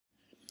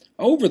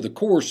Over the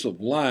course of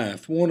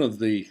life, one of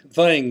the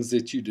things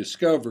that you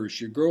discover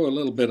as you grow a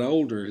little bit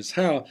older is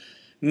how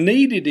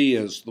neat it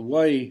is the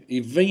way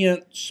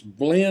events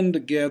blend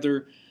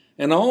together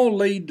and all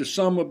lead to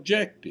some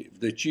objective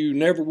that you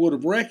never would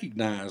have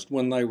recognized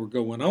when they were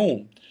going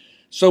on.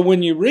 So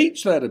when you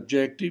reach that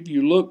objective,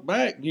 you look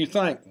back and you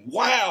think,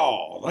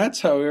 wow, that's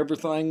how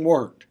everything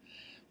worked.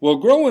 Well,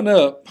 growing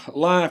up,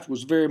 life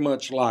was very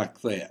much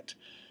like that.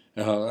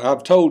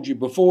 I've told you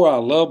before, I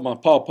love my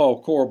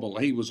Pawpaw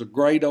Corbel. He was a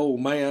great old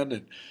man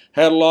and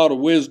had a lot of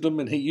wisdom,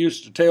 and he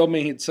used to tell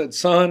me, he'd said,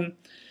 son,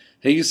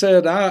 he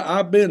said,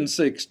 I've been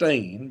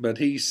 16, but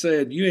he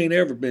said, you ain't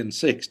ever been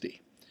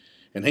 60.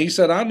 And he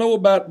said, I know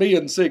about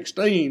being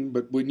 16,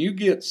 but when you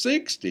get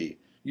 60,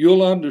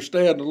 you'll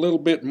understand a little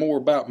bit more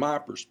about my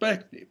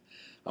perspective.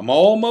 I'm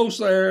almost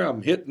there.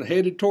 I'm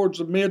headed towards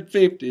the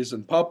mid-50s,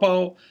 and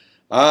Pawpaw,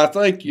 I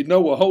think you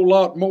know a whole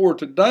lot more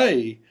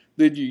today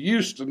than you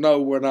used to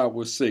know when I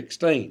was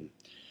 16.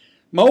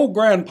 My old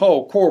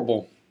Grandpa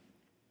Corbel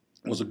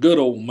was a good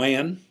old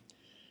man,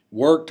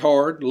 worked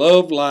hard,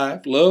 loved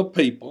life, loved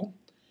people.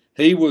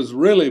 He was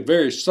really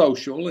very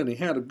social, and he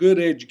had a good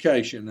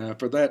education.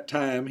 For that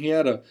time, he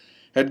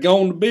had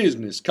gone to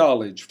business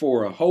college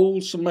for a whole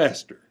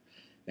semester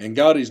and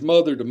got his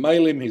mother to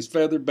mail him his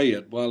feather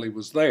bed while he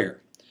was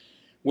there.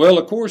 Well,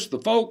 of course, the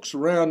folks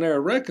around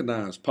there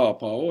recognized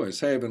Pawpaw as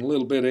having a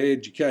little bit of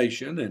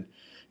education, and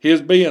his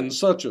being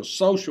such a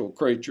social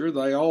creature,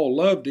 they all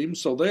loved him,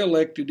 so they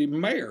elected him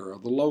mayor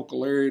of the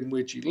local area in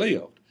which he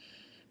lived.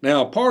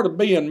 Now, part of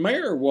being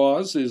mayor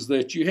is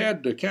that you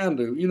had to kind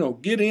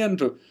of, get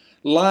into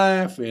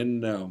life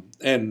and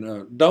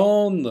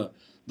don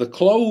the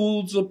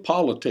clothes of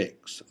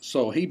politics.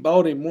 So he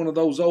bought him one of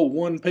those old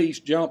one-piece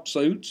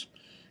jumpsuits,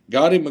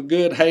 got him a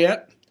good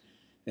hat,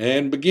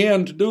 and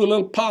began to do a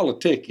little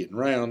politicking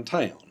around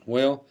town.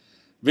 Well,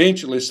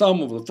 eventually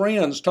some of the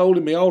friends told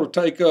him he ought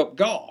to take up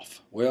golf.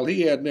 Well,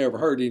 he had never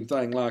heard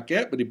anything like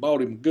that, but he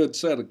bought him a good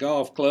set of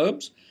golf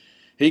clubs.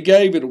 He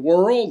gave it a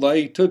whirl.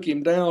 They took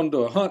him down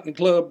to a hunting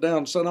club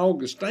down St.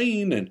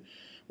 Augustine, and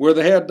where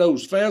they had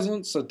those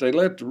pheasants that they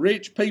let the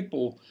rich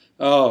people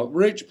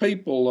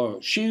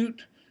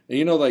shoot.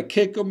 They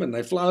kick them and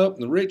they fly up,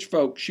 and the rich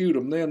folks shoot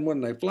them. Then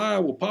when they fly,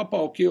 well,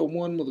 Pawpaw killed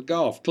one with a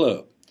golf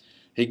club.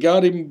 He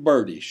got him a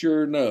birdie,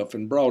 sure enough,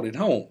 and brought it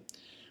home.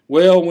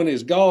 Well, when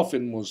his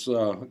golfing was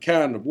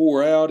kind of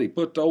wore out, he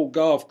put the old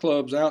golf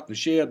clubs out in the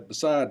shed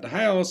beside the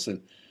house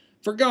and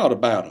forgot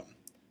about them.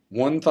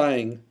 One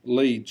thing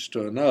leads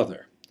to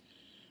another.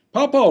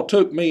 Pawpaw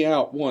took me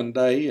out one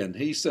day, and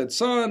he said,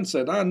 son,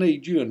 I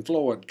need you and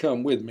Floyd to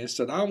come with me. He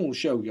said, I want to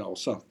show y'all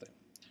something.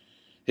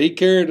 He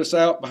carried us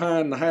out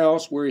behind the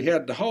house where he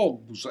had the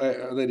hogs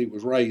that he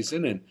was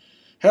raising, and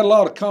had a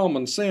lot of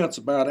common sense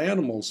about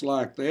animals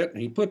like that,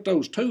 and he put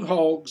those two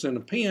hogs in a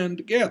pen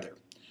together.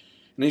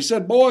 And he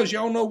said, boys,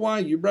 y'all know why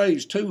you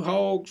raise two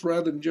hogs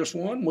rather than just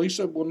one? We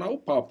said, well, no,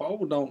 Pawpaw,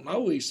 we don't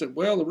know. He said,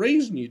 well, the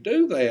reason you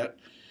do that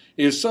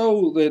is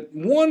so that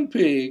one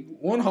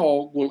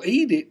hog will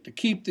eat it to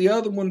keep the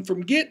other one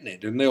from getting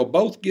it, and they'll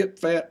both get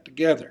fat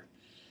together.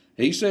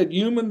 He said,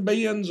 human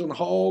beings and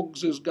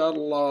hogs has got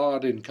a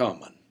lot in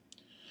common.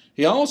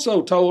 He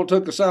also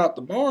took us out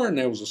the barn.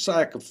 There was a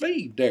sack of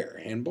feed there,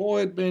 and boy,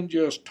 it had been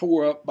just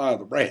tore up by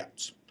the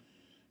rats.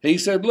 He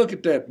said, look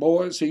at that,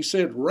 boys. He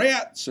said,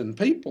 rats and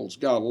people's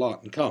got a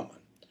lot in common.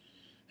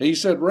 He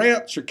said,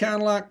 rats are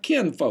kind of like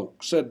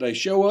kinfolk. Said they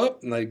show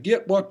up and they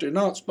get what they're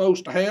not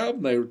supposed to have,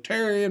 and they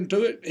tear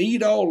into it,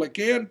 eat all they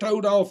can,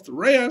 toad off the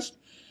rest.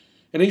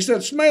 And he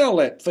said, smell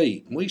that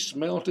feed. And we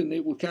smelt it, and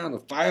it was kind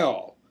of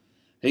foul.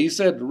 He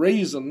said the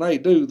reason they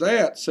do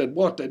that, said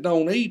what they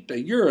don't eat, they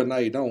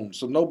urinate on,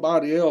 so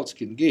nobody else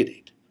can get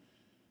it.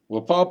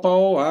 Well,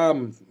 Pawpaw,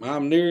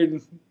 I'm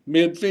nearing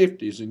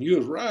mid-50s, and you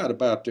was right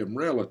about them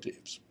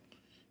relatives.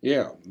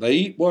 Yeah, they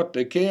eat what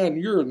they can,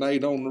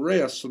 urinate on the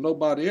rest, so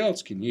nobody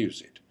else can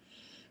use it.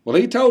 Well,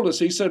 he told us,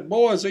 he said,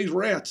 boys, these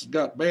rats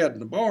got bad in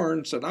the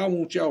barn, said, I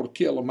want y'all to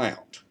kill them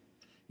out.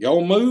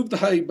 Y'all move the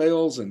hay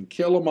bales and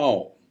kill them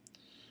all.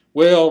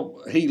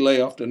 Well, he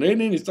left, and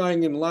ain't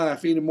anything in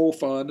life any more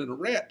fun than a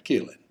rat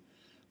killing.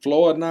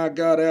 Floyd and I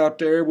got out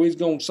there. We was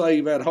going to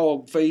save that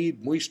hog feed,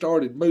 and we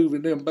started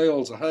moving them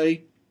bales of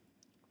hay.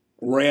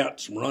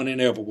 Rats running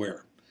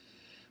everywhere.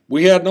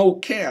 We had an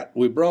old cat.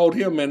 We brought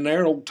him in there,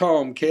 an old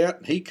tomcat,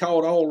 and he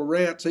caught all the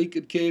rats he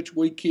could catch.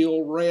 We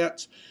killed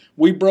rats.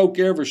 We broke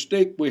every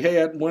stick we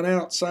had and went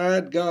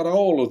outside, got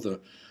all of the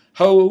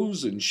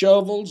hoes and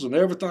shovels and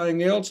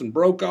everything else, and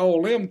broke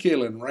all them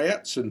killing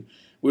rats, and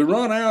we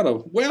run out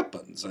of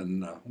weapons,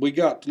 and we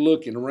got to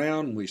looking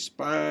around, and we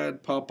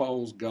spied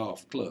Pawpaw's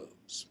golf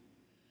clubs.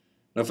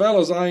 Now,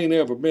 fellas, I ain't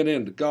ever been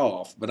into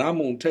golf, but I'm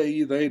going to tell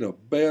you they ain't a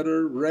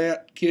better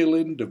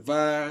rat-killing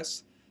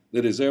device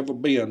that has ever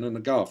been in a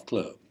golf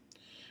club.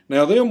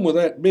 Now, them with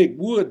that big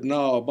wood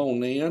knob on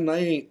the end,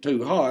 they ain't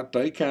too hot.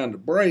 They kind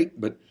of break,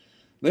 but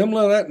them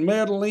with that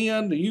metal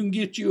end, you can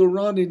get you a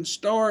running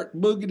start,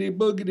 boogity,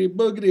 boogity,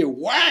 boogity,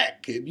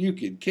 whack, and you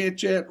can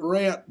catch that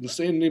rat and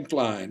send him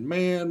flying.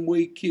 Man,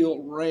 we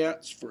killed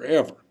rats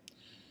forever.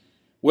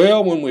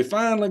 Well, when we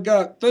finally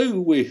got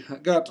through, we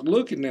got to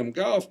look at them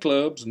golf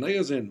clubs, and they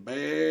was in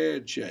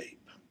bad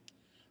shape.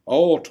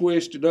 All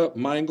twisted up,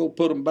 mangled,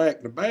 put them back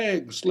in the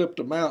bag and slipped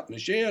them out in the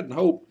shed and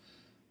hoped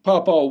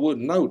Papa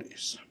wouldn't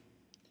notice.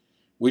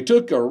 We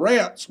took our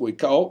rats we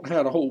caught and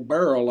had a whole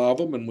barrel of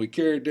them, and we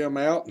carried them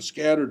out and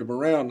scattered them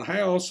around the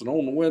house and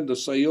on the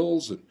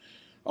windowsills and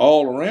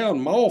all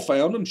around. Ma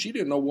found them. She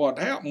didn't know what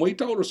happened. We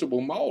told her, said,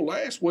 well, Ma,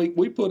 last week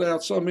we put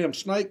out some of them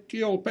snake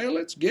kill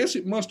pellets. Guess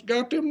it must have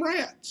got them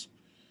rats.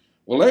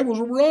 Well, there was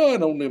a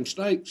run on them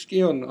snake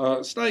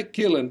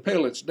killing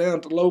pellets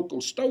down to the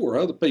local store.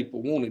 Other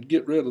people wanted to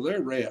get rid of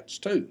their rats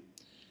too.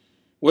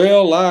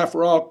 Well, life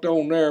rocked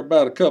on there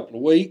about a couple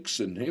of weeks,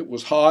 and it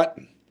was hot.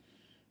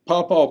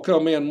 Papa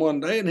come in one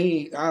day,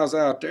 and I was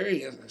out there,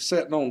 he was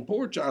sitting on the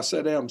porch. I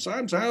sat down beside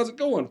him. I said, how's it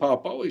going,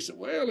 Papa? He said,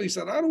 well, I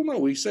don't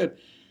know. He said,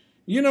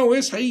 you know,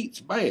 this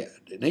heat's bad.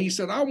 And he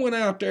said, I went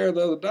out there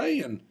the other day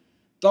and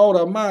thought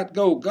I might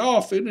go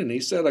golfing. And he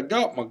said, I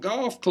got my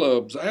golf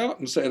clubs out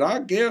and said, I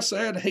guess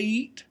that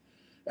heat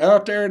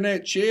out there in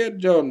that shed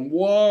done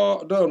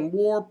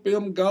warp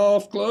them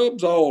golf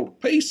clubs all to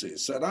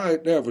pieces. Said, I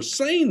ain't never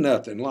seen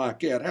nothing like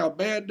that, how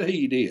bad the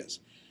heat is.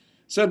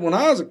 Said, when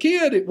I was a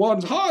kid, it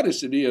wasn't as hot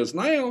as it is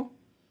now.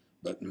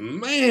 But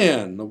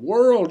man, the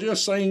world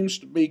just seems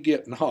to be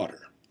getting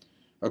hotter.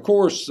 Of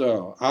course,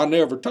 I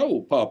never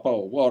told Papa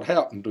what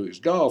happened to his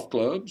golf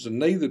clubs, and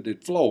neither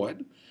did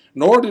Floyd,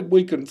 nor did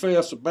we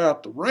confess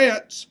about the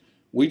rats.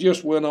 We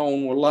just went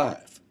on with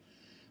life.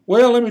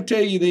 Well, let me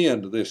tell you the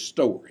end of this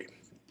story.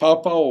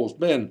 Papa's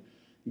been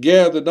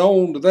gathered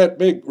on to that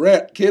big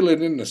rat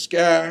killing in the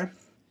sky.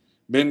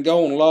 Been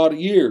gone a lot of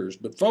years,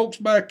 but folks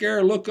back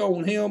there look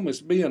on him as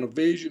being a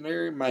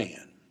visionary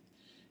man.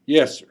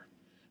 Yes, sir.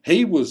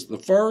 He was the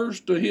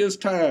first of his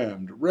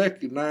time to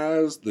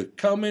recognize the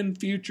coming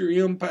future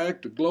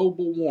impact of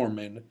global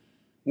warming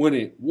when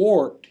it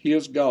warped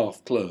his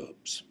golf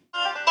clubs.